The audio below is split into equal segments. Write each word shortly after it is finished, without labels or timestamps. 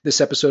This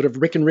episode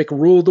of Rick and Rick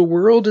Rule the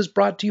World is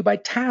brought to you by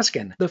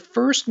Taskin, the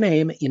first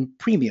name in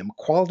premium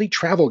quality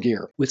travel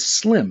gear, with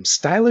slim,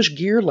 stylish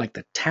gear like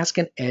the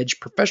Taskin Edge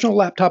professional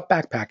laptop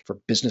backpack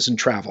for business and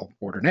travel.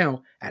 Order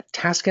now at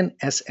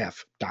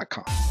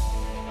TaskinSF.com.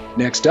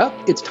 Next up,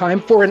 it's time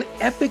for an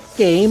epic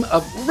game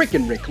of Rick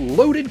and Rick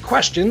loaded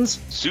questions.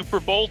 Super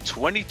Bowl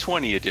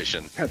 2020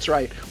 edition. That's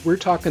right. We're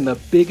talking the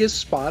biggest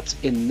spots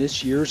in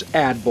this year's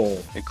ad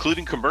bowl,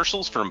 including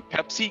commercials from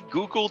Pepsi,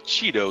 Google,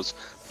 Cheetos,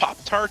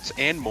 Pop-Tarts,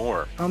 and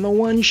more. On the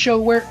one show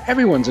where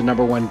everyone's a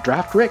number one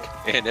draft Rick.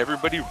 And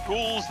everybody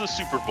rules the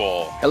Super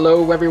Bowl.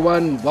 Hello,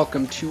 everyone.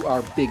 Welcome to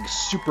our big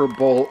Super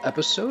Bowl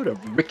episode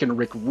of Rick and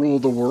Rick Rule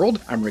the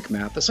World. I'm Rick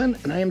Matheson,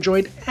 and I am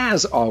joined,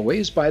 as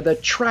always, by the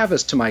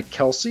Travis to my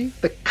Kelsey,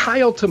 the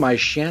Kyle to my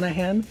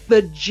Shanahan,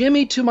 the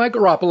Jimmy to my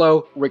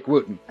Garoppolo, Rick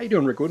Wooten. How you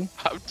doing, Rick Wooten?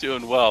 I'm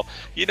doing well.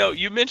 You know,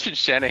 you mentioned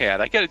Shanahan.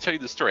 I got to tell you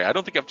the story. I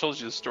don't think I've told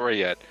you the story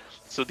yet.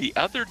 So the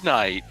other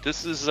night,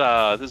 this is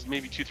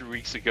maybe 2-3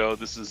 weeks ago.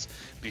 This is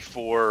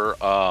before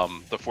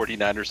the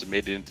 49ers had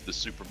made it into the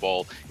Super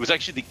Bowl. It was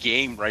actually the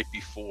game right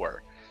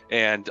before.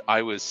 And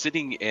I was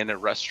sitting in a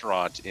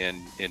restaurant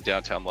in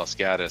downtown Los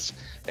Gatos,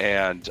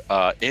 and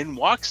in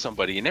walked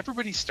somebody, and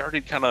everybody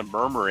started kind of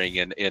murmuring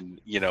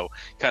and you know,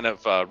 kind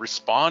of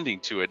responding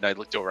to it. And I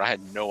looked over, I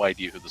had no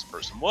idea who this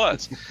person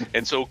was.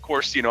 And so, of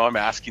course, you know, I'm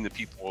asking the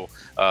people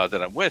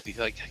that I'm with, he's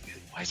like,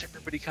 why is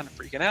everybody kind of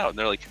freaking out? And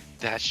they're like,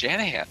 that's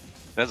Shanahan.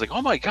 And I was like,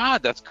 oh my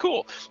God, that's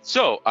cool.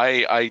 So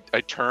I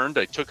turned,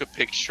 I took a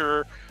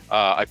picture,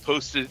 I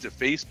posted it to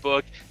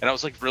Facebook, and I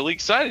was like really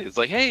excited. It's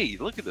like, hey,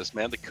 look at this,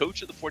 man. The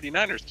coach of the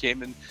 49ers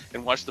came in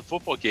and watched the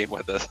football game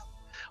with us.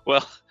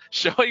 Well,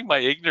 showing my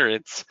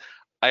ignorance,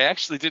 I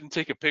actually didn't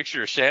take a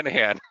picture of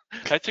Shanahan.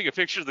 I took a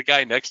picture of the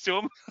guy next to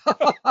him.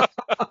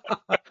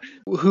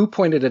 Who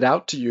pointed it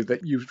out to you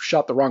that you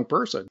shot the wrong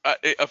person?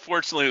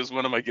 Unfortunately, it was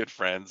one of my good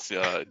friends,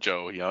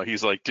 Joe. You know,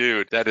 he's like,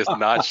 dude, that is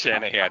not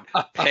Shanahan.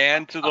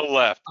 Pan to the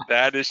left.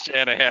 That is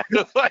Shanahan.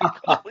 Like,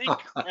 holy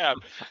crap.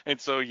 And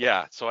so,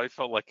 yeah, so I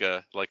felt like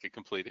a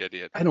complete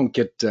idiot. I don't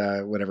get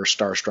whatever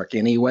starstruck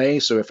anyway.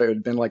 So if it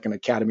had been like an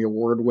Academy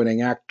Award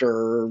winning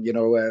actor, you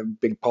know, a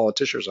big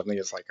politician or something,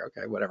 it's like,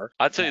 okay, whatever.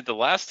 I'll tell you, the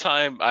last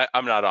time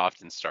I'm not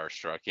often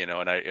starstruck, you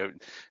know, and I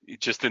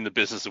just in the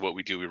business of what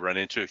we do, we run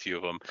into a few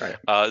of them. Right.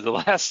 The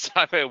last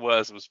time I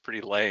was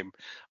pretty lame.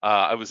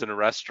 I was in a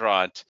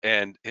restaurant,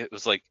 and it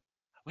was like,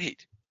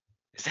 wait,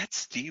 is that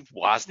Steve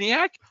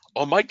Wozniak?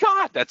 Oh my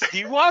God, that's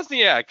Steve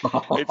Wozniak.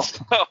 It's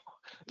so,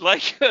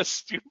 like a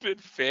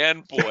stupid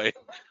fanboy,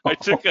 I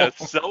took a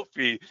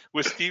selfie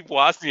with Steve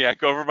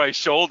Wozniak over my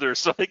shoulder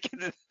so I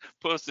could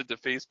post it to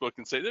Facebook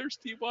and say, there's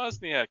Steve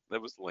Wozniak.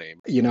 That was lame.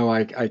 You know,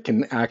 I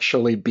can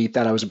actually beat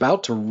that. I was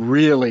about to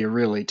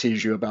really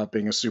tease you about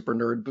being a super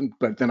nerd,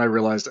 but then I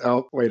realized,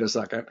 oh, wait a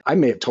second. I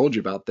may have told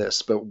you about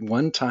this, but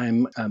one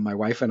time my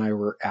wife and I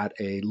were at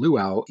a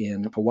luau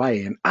in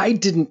Hawaii, and I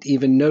didn't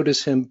even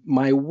notice him.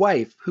 My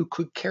wife, who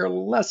could care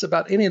less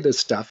about any of this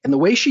stuff, and the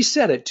way she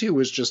said it, too,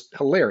 was just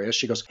hilarious.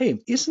 She goes,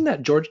 hey, isn't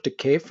that George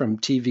Takei from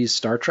TV's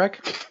Star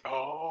Trek?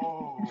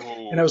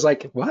 And I was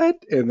like,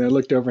 what? And then I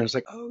looked over and I was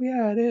like, oh,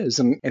 yeah, it is.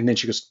 And then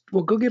she goes,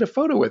 well, go get a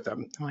photo with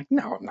him. I'm like,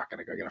 no, I'm not going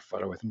to go get a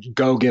photo with him.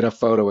 Go get a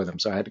photo with him.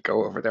 So I had to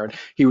go over there. And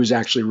he was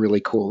actually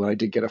really cool. And I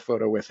did get a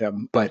photo with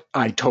him. But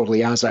I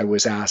totally, as I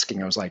was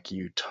asking, I was like,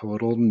 you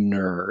total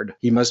nerd.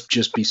 He must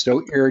just be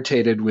so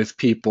irritated with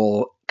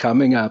people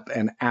coming up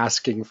and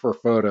asking for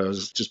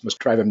photos. Just must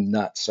drive him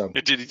nuts. So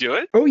did he do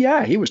it? Oh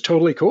yeah, he was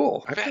totally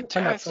cool.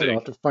 Fantastic. I'll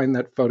have to find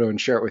that photo and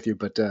share it with you.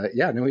 But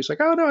yeah, no, he's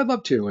like, oh no, I'd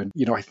love to. And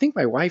you know, I think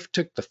my wife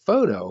took the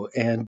photo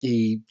and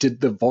he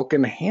did the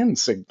Vulcan hand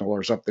signal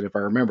or something, if I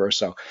remember.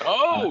 So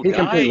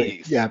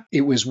nice. Yeah,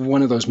 it was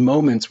one of those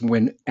moments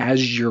when,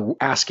 as you're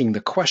asking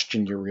the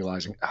question, you're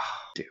realizing, oh,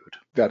 dude.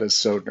 That is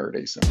so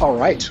nerdy. So, all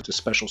right, it's a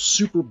special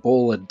Super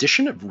Bowl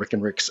edition of Rick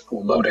and Rick's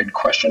Loaded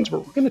Questions, where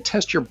we're going to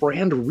test your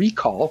brand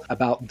recall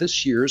about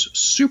this year's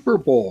Super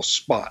Bowl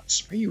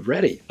spots. Are you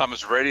ready? I'm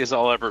as ready as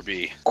I'll ever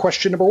be.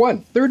 Question number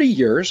 1. 30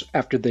 years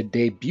after the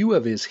debut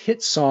of his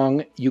hit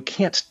song, You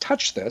Can't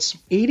Touch This,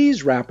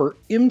 80s rapper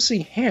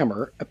MC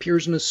Hammer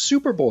appears in a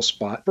Super Bowl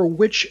spot for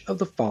which of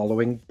the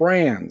following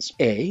brands?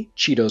 A.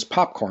 Cheetos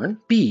Popcorn,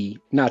 B.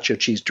 Nacho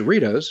Cheese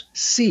Doritos,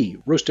 C.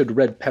 Roasted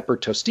Red Pepper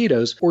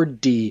Tostitos, or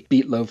D.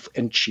 Meatloaf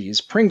and Cheese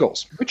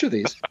Pringles. Which of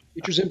these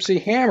features MC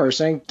Hammer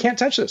saying, can't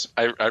touch this?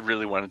 I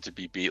really wanted to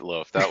be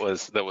Meatloaf. That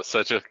was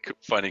such a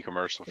funny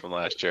commercial from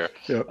last year.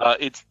 Yep.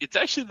 It's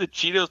actually the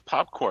Cheetos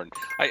Popcorn.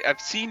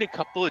 I've seen a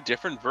couple of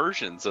different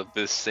versions of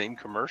this same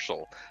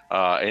commercial,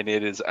 and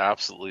it is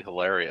absolutely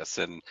hilarious.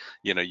 And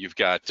you know, you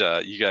got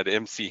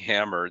MC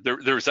Hammer.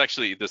 There was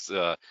actually this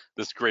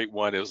great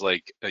one. It was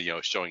like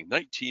showing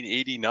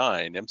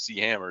 1989. MC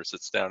Hammer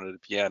sits down at a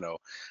piano,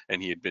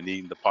 and he had been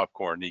eating the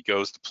popcorn. And he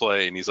goes to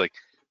play, and he's like,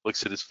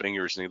 looks at his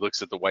fingers, and he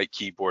looks at the white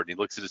keyboard, and he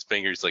looks at his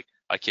fingers. He's like,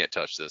 I can't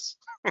touch this.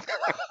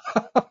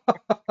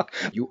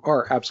 You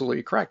are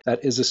absolutely correct.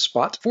 That is a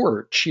spot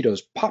for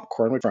Cheetos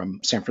popcorn from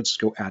San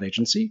Francisco ad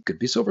agency,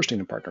 Goodby Silverstein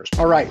and Partners.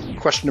 All right,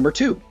 question number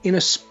 2. In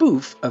a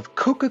spoof of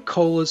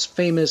Coca-Cola's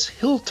famous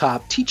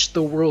Hilltop Teach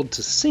the World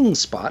to Sing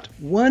spot,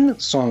 one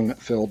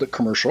song-filled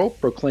commercial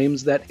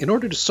proclaims that in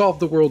order to solve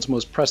the world's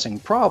most pressing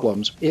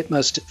problems, it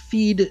must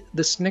feed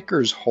the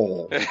Snickers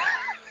hole.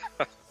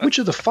 Which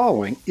of the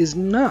following is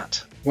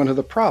not one of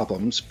the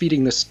problems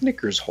feeding the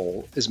Snickers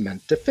hole is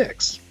meant to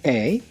fix?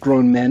 A.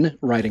 Grown men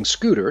riding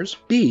scooters.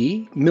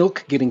 B.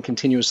 Milk getting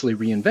continuously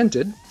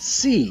reinvented.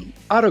 C.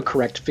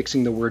 Autocorrect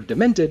fixing the word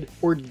demented.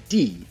 Or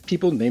D.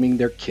 People naming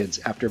their kids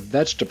after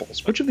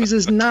vegetables. Which of these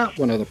is not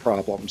one of the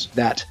problems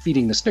that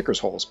feeding the Snickers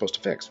hole is supposed to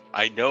fix?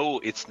 I know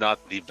it's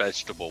not the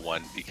vegetable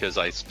one because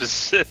I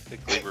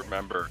specifically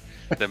remember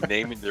them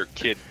naming their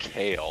kid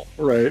Kale.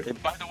 Right.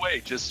 And by the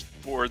way, just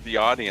for the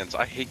audience,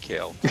 I hate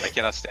kale. I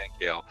cannot stand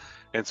kale.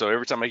 And so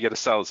every time I get a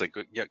salad, it's like,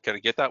 yeah, can I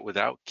get that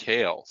without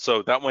kale?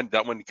 So that one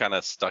kind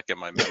of stuck in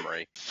my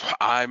memory.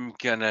 I'm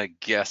gonna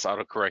guess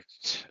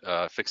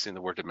autocorrect fixing the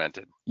word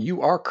demented.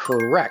 You are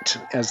correct.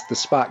 As the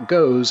spot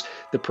goes,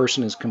 the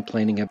person is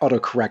complaining of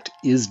autocorrect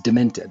is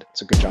demented.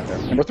 It's a good job there.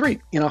 Number 3.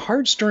 In a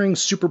heart-stirring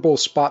Super Bowl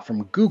spot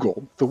from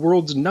Google, the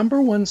world's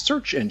 #1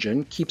 search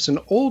engine keeps an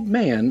old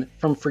man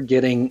from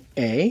forgetting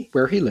A.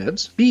 where he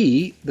lives,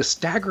 B. the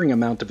staggering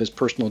amount of his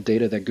personal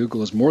data that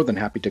Google is more than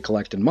happy to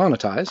collect and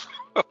monetize,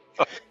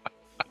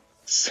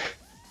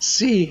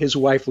 C, his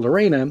wife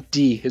Lorena,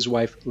 D, his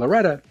wife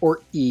Loretta,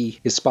 or E,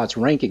 his spot's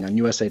ranking on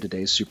USA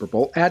Today's Super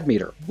Bowl ad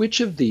meter.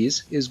 Which of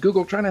these is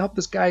Google trying to help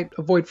this guy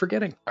avoid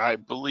forgetting? I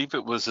believe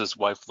it was his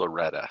wife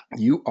Loretta.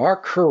 You are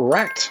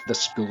correct.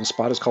 The Google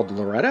spot is called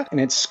Loretta,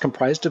 and it's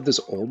comprised of this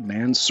old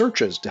man's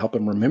searches to help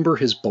him remember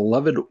his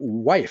beloved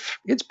wife.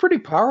 It's pretty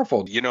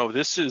powerful. You know,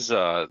 this is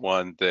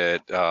one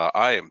that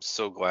I am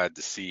so glad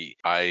to see.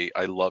 I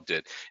loved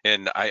it.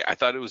 And I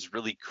thought it was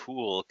really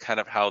cool kind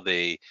of how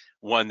they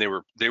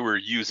were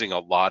using a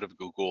lot of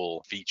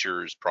Google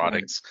features,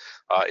 products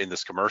in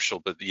this commercial,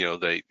 but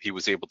he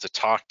was able to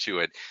talk to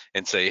it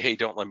and say, hey,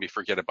 don't let me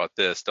forget about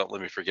this, don't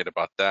let me forget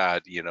about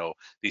that,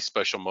 these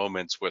special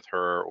moments with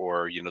her,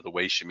 or the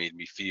way she made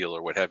me feel,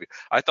 or what have you.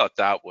 I thought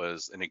that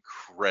was an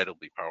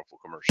incredibly powerful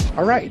commercial.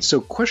 All right, so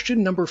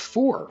question number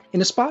 4.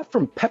 In a spot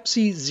from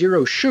Pepsi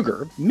Zero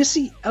Sugar,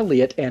 Missy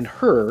Elliott and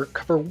Her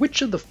cover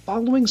which of the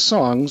following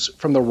songs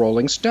from the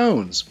Rolling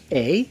Stones?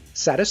 A,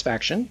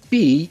 Satisfaction.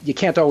 B, You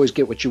Can't Always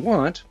Get What You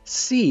Want.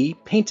 C,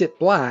 Paint It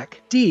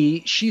Black.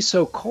 D, She's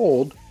So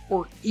Cold.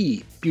 Or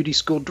E, Beauty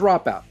School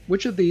Dropout.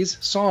 Which of these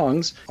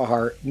songs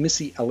are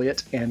Missy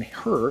Elliott and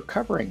Her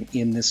covering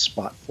in this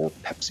spot for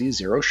Pepsi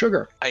Zero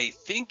Sugar? I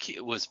think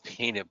it was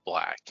Paint It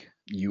Black.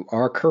 You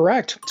are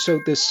correct. So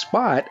this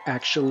spot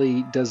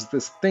actually does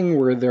this thing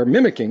where they're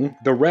mimicking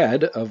the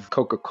red of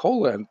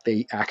Coca-Cola.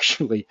 They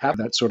actually have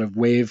that sort of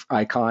wave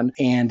icon,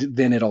 and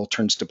then it all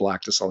turns to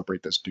black to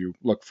celebrate this new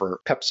look for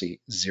Pepsi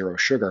Zero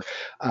Sugar.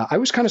 I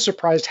was kind of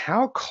surprised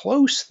how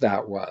close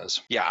that was.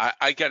 Yeah,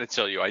 I got to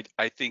tell you,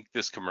 I think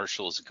this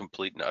commercial is a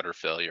complete and utter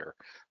failure.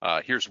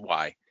 Here's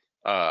why.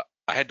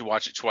 I had to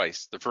watch it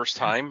twice. The first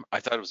time, I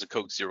thought it was a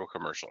Coke Zero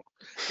commercial,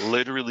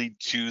 literally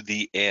to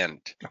the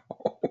end.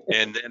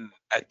 And then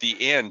at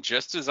the end,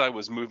 just as I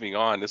was moving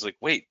on, it's like,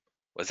 wait,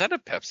 was that a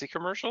Pepsi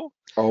commercial?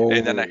 Oh.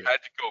 And then I had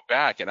to go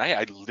back, and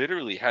I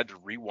literally had to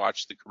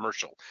rewatch the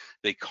commercial.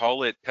 They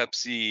call it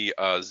Pepsi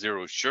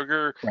Zero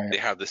Sugar. Right. They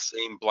have the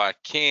same black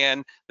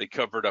can. They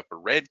covered up a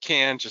red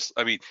can.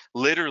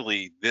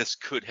 Literally, this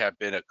could have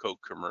been a Coke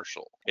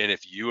commercial. And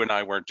if you and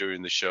I weren't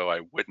doing the show,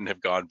 I wouldn't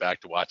have gone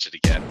back to watch it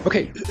again.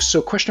 Okay,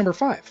 so question number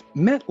 5.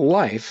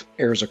 MetLife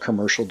airs a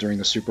commercial during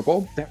the Super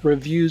Bowl that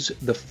reviews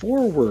the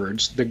 4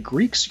 words the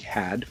Greeks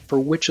had for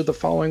which of the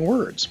following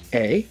words?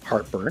 A,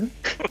 heartburn.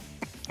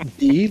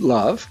 B,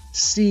 love.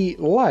 C,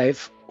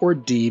 life. Or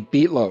D,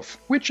 beetloaf.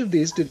 Which of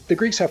these did the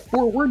Greeks have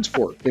 4 words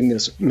for in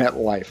this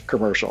MetLife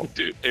commercial?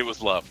 Dude, it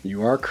was love.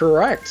 You are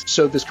correct.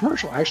 So this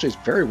commercial actually is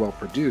very well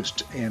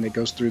produced, and it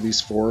goes through these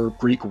 4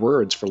 Greek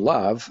words for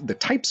love, the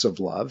types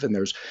of love, and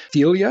there's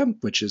philia,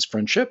 which is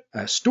friendship,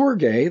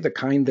 storge, the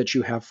kind that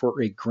you have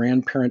for a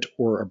grandparent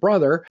or a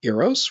brother,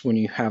 eros, when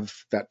you have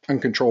that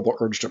uncontrollable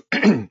urge to,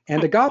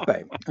 and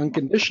agape,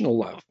 unconditional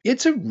love.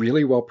 It's a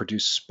really well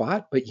produced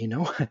spot, but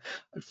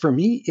for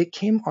me, it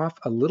came off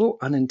a little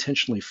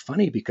unintentionally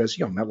funny because,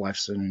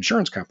 MetLife's an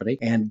insurance company,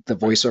 and the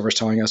voiceover is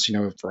telling us,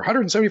 for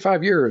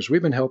 175 years,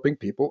 we've been helping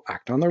people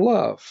act on their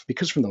love.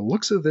 Because from the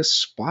looks of this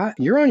spot,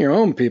 you're on your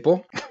own,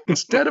 people.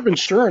 Instead of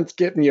insurance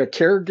getting you a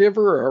caregiver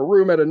or a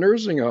room at a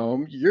nursing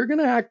home, you're going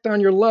to act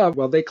on your love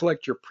while they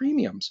collect your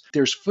premiums.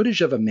 There's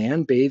footage of a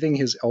man bathing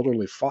his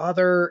elderly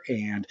father,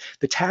 and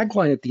the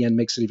tagline at the end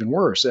makes it even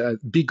worse.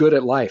 Be good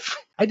at life.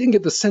 I didn't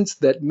get the sense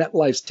that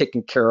MetLife's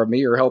taking care of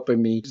me or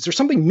helping me. Is there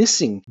something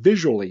missing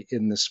visually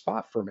in this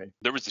spot for me?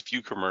 There was a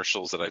few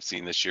commercials that I've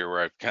seen this year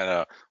where I've kind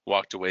of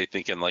walked away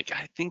thinking like,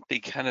 I think they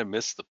kind of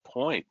missed the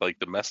point. Like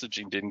the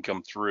messaging didn't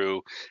come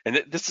through.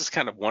 And this is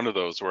kind of one of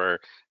those where,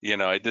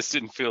 I just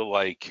didn't feel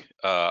like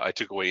I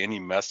took away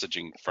any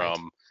messaging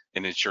from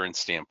an insurance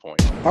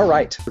standpoint. All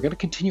right, we're going to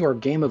continue our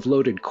game of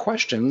loaded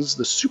questions,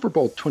 the Super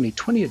Bowl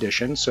 2020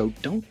 edition, so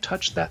don't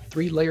touch that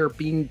 3-layer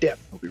bean dip.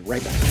 We'll be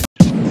right back.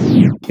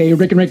 Hey,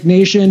 Rick and Rick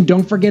Nation,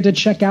 don't forget to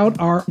check out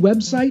our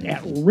website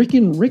at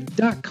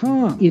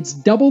rickandrick.com. It's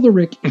double the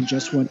Rick in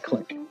just one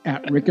click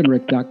at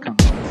rickandrick.com.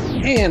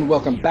 And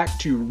welcome back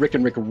to Rick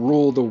and Rick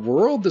Rule the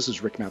World. This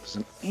is Rick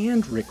Matheson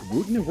and Rick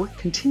Wooten, and we're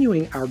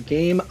continuing our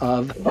game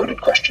of loaded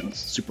questions,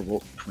 Super Bowl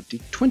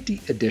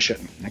 2020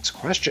 edition. Next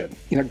question.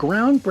 In a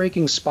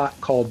groundbreaking spot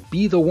called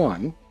Be the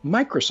One,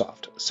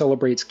 Microsoft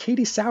celebrates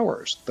Katie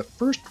Sowers, the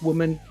first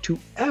woman to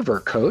ever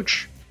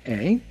coach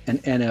A, an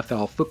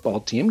NFL football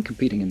team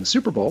competing in the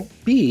Super Bowl,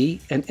 B,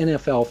 an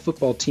NFL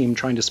football team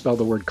trying to spell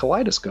the word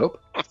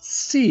kaleidoscope,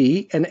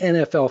 C, an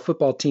NFL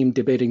football team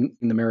debating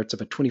the merits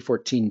of a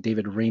 2014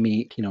 David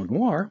Ramey Pinot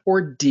Noir,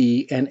 or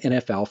D, an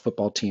NFL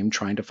football team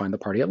trying to find the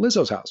party at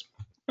Lizzo's house.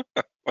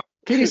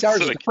 Katie Sowers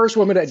is the first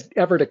woman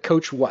ever to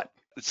coach what?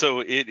 So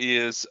it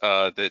is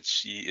that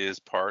she is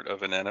part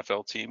of an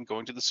NFL team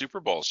going to the Super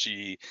Bowl.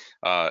 She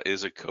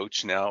is a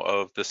coach now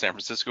of the San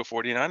Francisco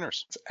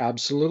 49ers. That's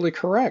absolutely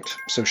correct.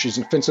 So she's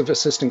an offensive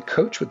assistant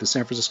coach with the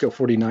San Francisco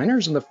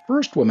 49ers and the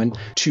first woman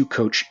to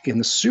coach in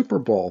the Super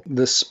Bowl.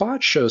 The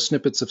spot shows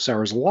snippets of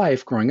Sowers'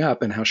 life growing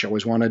up and how she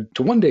always wanted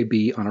to one day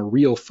be on a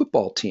real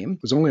football team.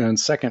 It was only on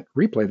second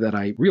replay that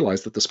I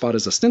realized that the spot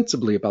is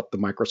ostensibly about the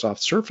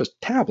Microsoft Surface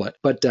tablet.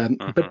 But then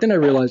I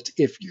realized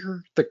if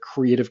you're the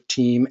creative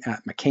team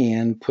at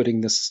McCann putting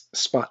this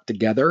spot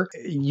together,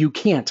 you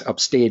can't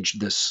upstage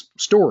this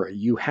story.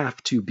 You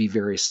have to be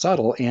very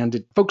subtle,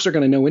 and folks are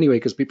going to know anyway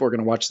because people are going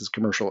to watch this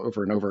commercial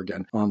over and over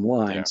again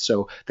online. Yeah.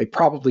 So they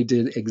probably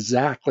did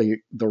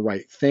exactly the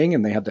right thing,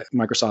 and they had the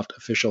Microsoft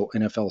official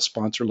NFL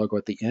sponsor logo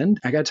at the end.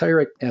 I got to tell you,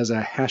 Rick, as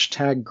a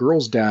hashtag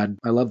girls dad,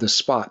 I love this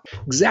spot.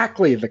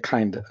 Exactly the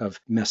kind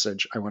of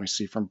message I want to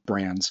see from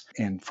brands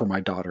and for my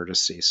daughter to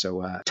see.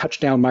 So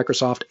touchdown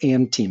Microsoft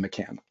and Team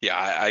McCann. Yeah,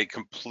 I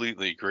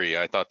completely agree.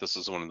 I thought this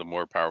was one of the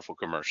more powerful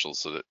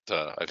commercials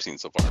that I've seen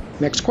so far.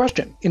 Next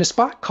question. In a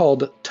spot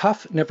called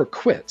Tough Never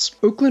Quits,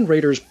 Oakland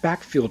Raiders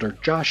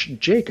backfielder Josh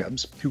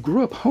Jacobs, who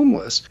grew up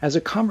homeless, has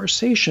a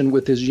conversation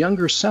with his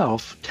younger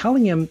self,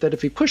 telling him that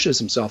if he pushes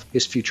himself,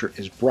 his future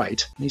is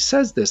bright. And he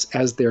says this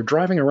as they're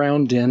driving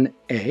around in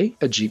A,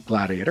 a Jeep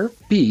Gladiator,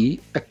 B,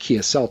 a Kia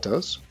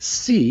Seltos,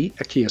 C,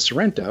 a Kia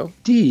Sorento,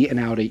 D, an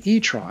Audi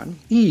e-tron,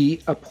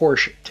 E, a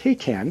Porsche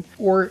Taycan,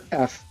 or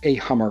F, a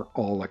Hummer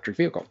all-electric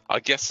vehicle.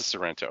 I guess the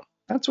Sorento.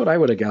 That's what I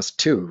would have guessed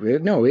too.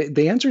 No,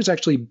 the answer is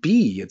actually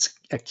B. It's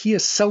a Kia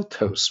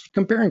Seltos.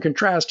 Compare and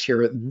contrast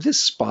here.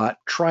 This spot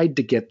tried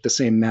to get the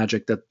same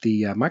magic that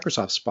the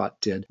Microsoft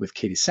spot did with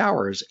Katie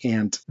Sowers,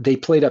 and they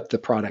played up the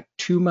product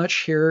too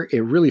much here.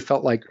 It really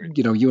felt like,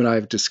 you and I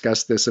have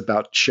discussed this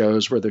about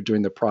shows where they're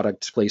doing the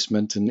product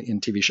placement in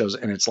TV shows,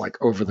 and it's like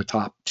over the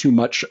top, too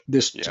much.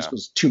 This just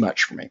was too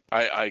much for me.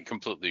 I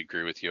completely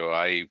agree with you.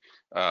 I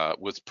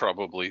was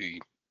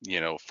probably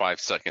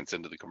 5 seconds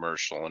into the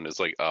commercial and it's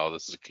like, oh,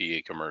 this is a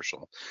Kia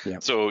commercial. Yeah.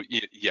 So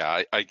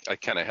yeah, I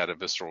kind of had a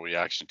visceral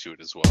reaction to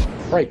it as well.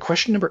 Right.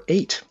 Question number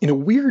 8. In a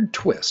weird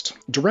twist,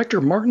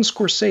 director Martin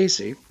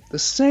Scorsese, the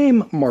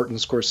same Martin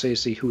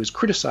Scorsese who has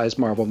criticized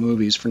Marvel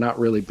movies for not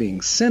really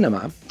being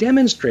cinema,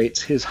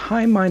 demonstrates his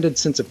high-minded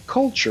sense of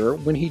culture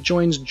when he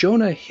joins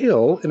Jonah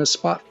Hill in a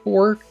spot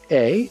for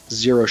A,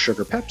 Zero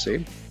Sugar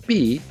Pepsi,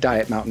 B,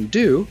 Diet Mountain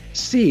Dew,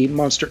 C,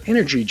 Monster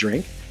Energy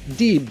Drink,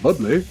 D,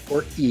 Bubbly,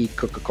 or E,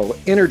 Coca-Cola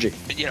Energy.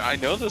 I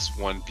know this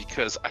one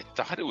because I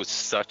thought it was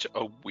such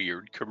a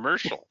weird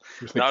commercial.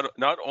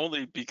 Not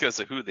only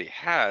because of who they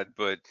had,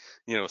 but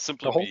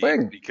simply the whole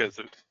thing. Because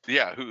of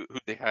who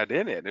they had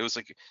in it. It was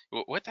like,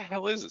 what the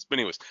hell is this? But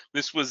anyways,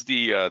 this was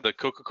the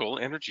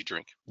Coca-Cola Energy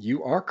drink.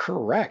 You are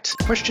correct.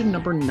 Question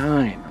number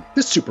 9.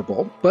 This Super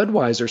Bowl,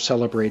 Budweiser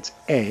celebrates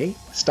A,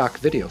 stock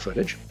video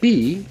footage,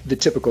 B, the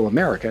typical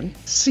American,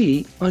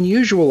 C,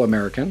 unusual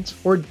Americans,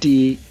 or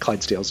D,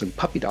 Clydesdales and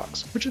puppy dogs.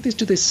 Which of these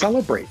do they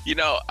celebrate?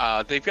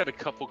 They've got a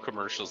couple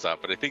commercials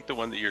out, but I think the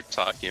one that you're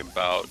talking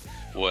about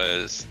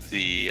was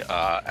the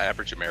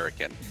average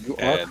American.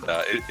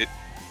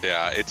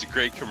 It's a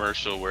great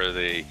commercial where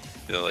they're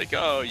like,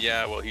 oh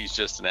yeah, well, he's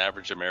just an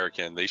average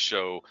American. They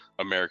show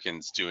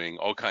Americans doing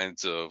all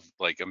kinds of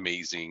like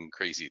amazing,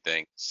 crazy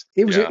things.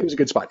 It was a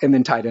good spot, and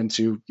then tied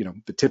into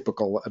the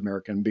typical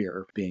American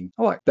beer being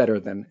a lot better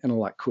than and a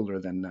lot cooler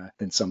than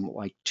some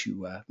like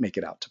to make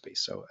it out to be.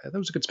 So that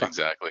was a good spot.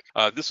 Exactly.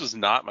 This was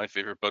not my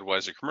favorite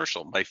Budweiser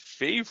commercial. My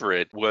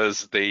favorite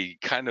was they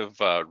kind of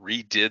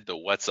redid the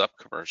 "What's Up"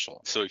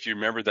 commercial. So if you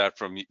remember that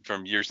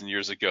from years and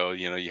years ago,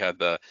 you had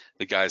the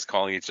guys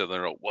calling each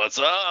other, "What's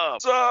up?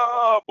 What's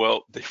up?"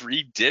 Well, they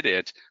redid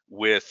it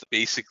with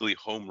basically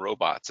home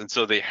robots. And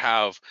so they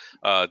have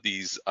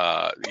these,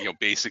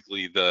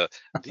 basically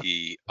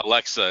the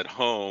Alexa at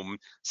home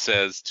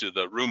says to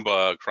the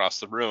Roomba across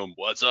the room,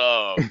 "What's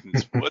up?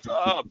 What's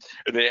up?"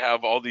 And they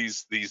have all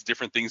these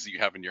different things that you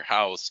have in your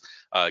house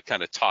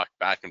kind of talk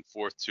back and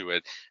forth to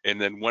it.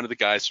 And then one of the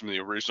guys from the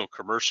original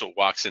commercial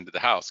walks into the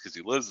house because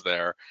he lives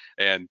there,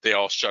 and they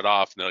all shut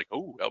off, and they're like,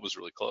 "Oh, that was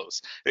really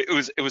close."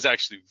 It was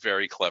actually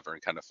very clever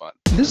and kind of fun.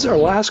 This is our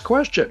last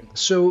question.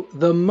 So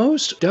the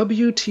most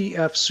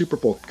WTF Super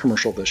Bowl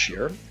commercial this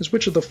year is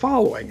which of the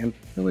following? And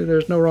really,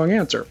 there's no wrong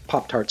answer.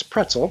 Pop-Tarts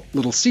Pretzel,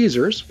 Little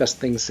Caesars, best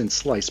thing since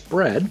sliced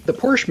bread, the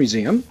Porsche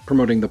Museum,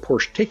 promoting the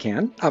Porsche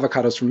Taycan,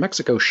 Avocados from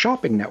Mexico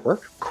Shopping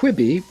Network,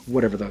 Quibi,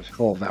 whatever the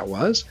hell that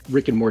was,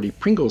 Rick and Morty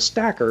Pringles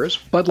Stackers,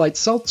 Bud Light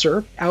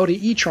Seltzer,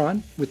 Audi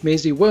e-tron with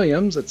Maisie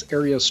Williams, that's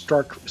Arya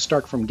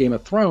Stark from Game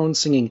of Thrones,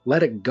 singing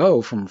Let It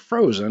Go from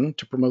Frozen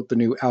to promote the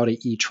new Audi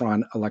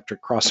e-tron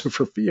electric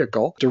crossover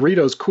vehicle,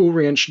 Doritos Cool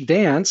Ranch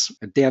Dance,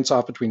 a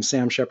dance-off between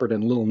Sam Shepard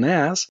and Lil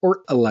Nas,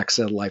 or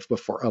Alexa Life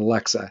Before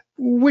Alexa.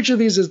 Which of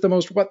these is the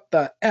most what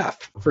the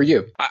F for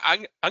you?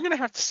 I'm going to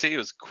have to say it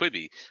was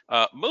Quibi,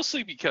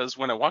 mostly because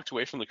when I walked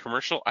away from the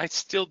commercial, I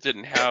still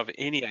didn't have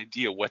any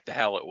idea what the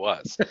hell it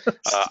was.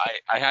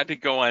 I had to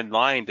go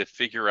online to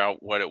figure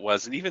out what it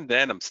was. And even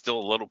then, I'm still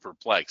a little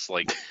perplexed.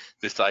 Like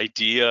this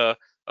idea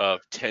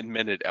of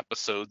 10-minute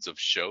episodes of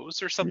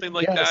shows or something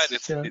like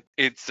that.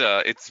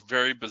 It's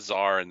very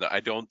bizarre, and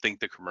I don't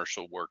think the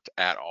commercial worked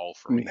at all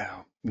for me.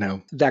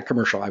 No. That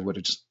commercial, I would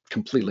have just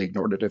completely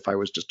ignored it if I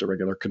was just a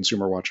regular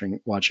consumer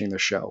watching the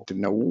show.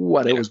 Didn't know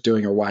what it was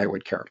doing or why I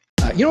would care.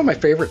 You know, my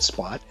favorite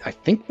spot, I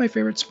think my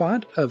favorite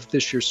spot of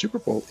this year's Super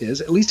Bowl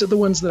is, at least of the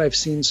ones that I've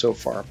seen so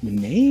far,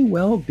 may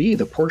well be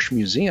the Porsche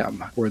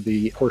Museum or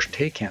the Porsche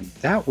Taycan.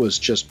 That was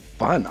just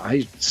fun.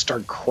 I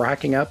started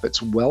cracking up.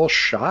 It's well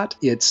shot.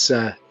 It's,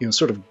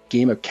 sort of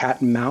game of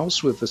cat and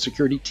mouse with the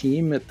security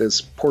team at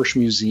this Porsche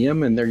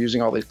Museum, and they're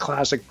using all these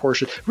classic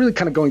Porsches, really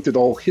kind of going through the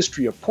whole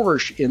history of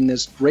Porsche in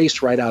this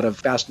race right out of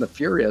Fast and the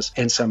Furious,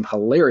 and some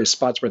hilarious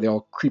spots where they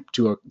all creep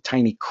to a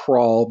tiny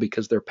crawl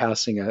because they're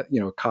passing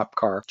a cop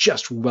car.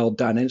 Just well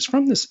done. And it's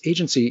from this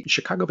agency,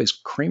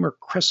 Chicago-based Kramer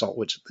Kressel,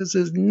 which this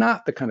is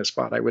not the kind of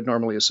spot I would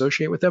normally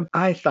associate with them.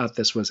 I thought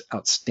this was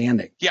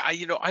outstanding. Yeah,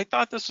 I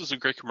thought this was a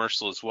great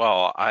commercial as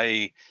well.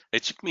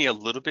 It took me a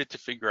little bit to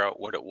figure out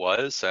what it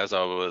was as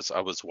I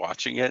was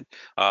watching it.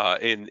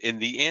 In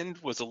the end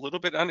was a little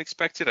bit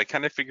unexpected. I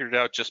kind of figured it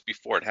out just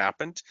before it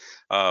happened.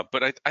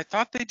 But I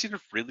thought they did a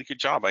really good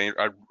job.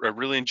 I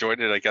really enjoyed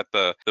it. I got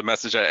the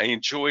message. I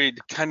enjoyed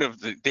kind of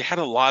they had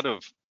a lot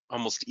of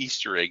almost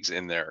Easter eggs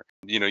in there.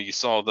 You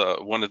saw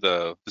one of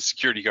the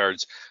security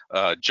guards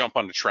jump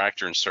on the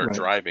tractor and start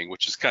driving,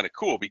 which is kind of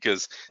cool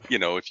because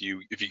if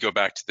you go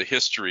back to the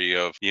history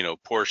of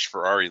Porsche,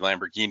 Ferrari,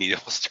 Lamborghini, they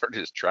all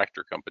started as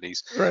tractor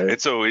companies, and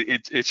so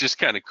it's just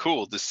kind of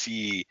cool to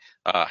see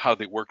how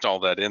they worked all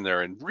that in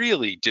there and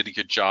really did a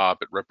good job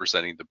at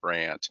representing the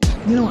brand.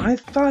 I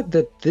thought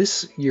that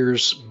this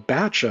year's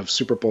batch of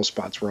Super Bowl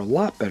spots were a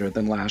lot better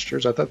than last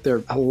year's. I thought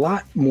they're a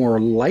lot more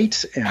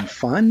light and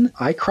fun.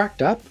 I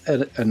cracked up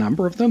at a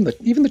number of them.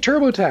 Even the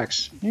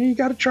TurboTax. You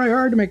got to try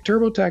hard to make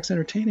TurboTax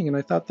entertaining, and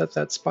I thought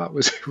that spot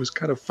was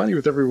kind of funny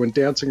with everyone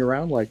dancing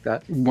around like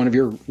that. One of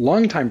your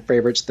longtime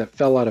favorites that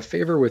fell out of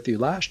favor with you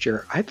last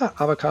year, I thought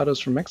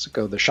Avocados from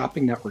Mexico, the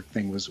shopping network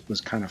thing,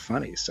 was kind of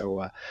funny.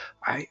 So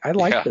I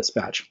liked this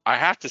batch. I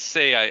have to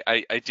say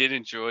I did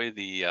enjoy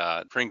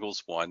the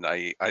Pringles one.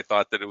 I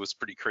thought that it was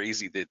pretty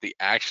crazy that they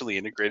actually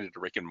integrated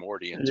Rick and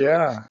Morty into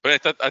it. But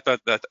I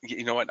thought that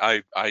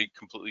I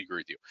completely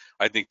agree with you.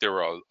 I think there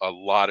were a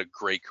lot of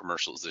great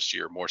commercials this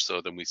year, more so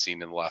than we've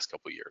seen in the last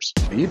couple of years.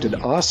 You did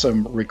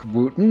awesome, Rick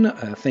Wooten.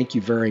 Thank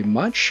you very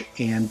much.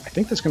 And I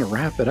think that's going to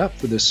wrap it up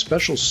for this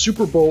special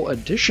Super Bowl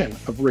edition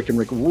of Rick and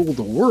Rick Rule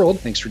the World.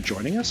 Thanks for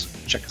joining us.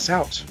 Check us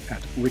out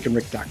at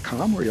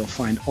rickandrick.com, where you'll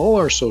find all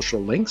our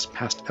social links,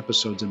 past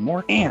episodes, and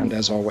more. And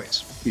as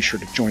always, be sure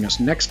to join us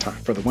next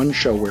time for the one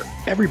show where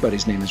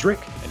everybody's name is Rick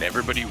and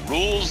everybody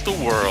rules the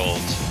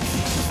world.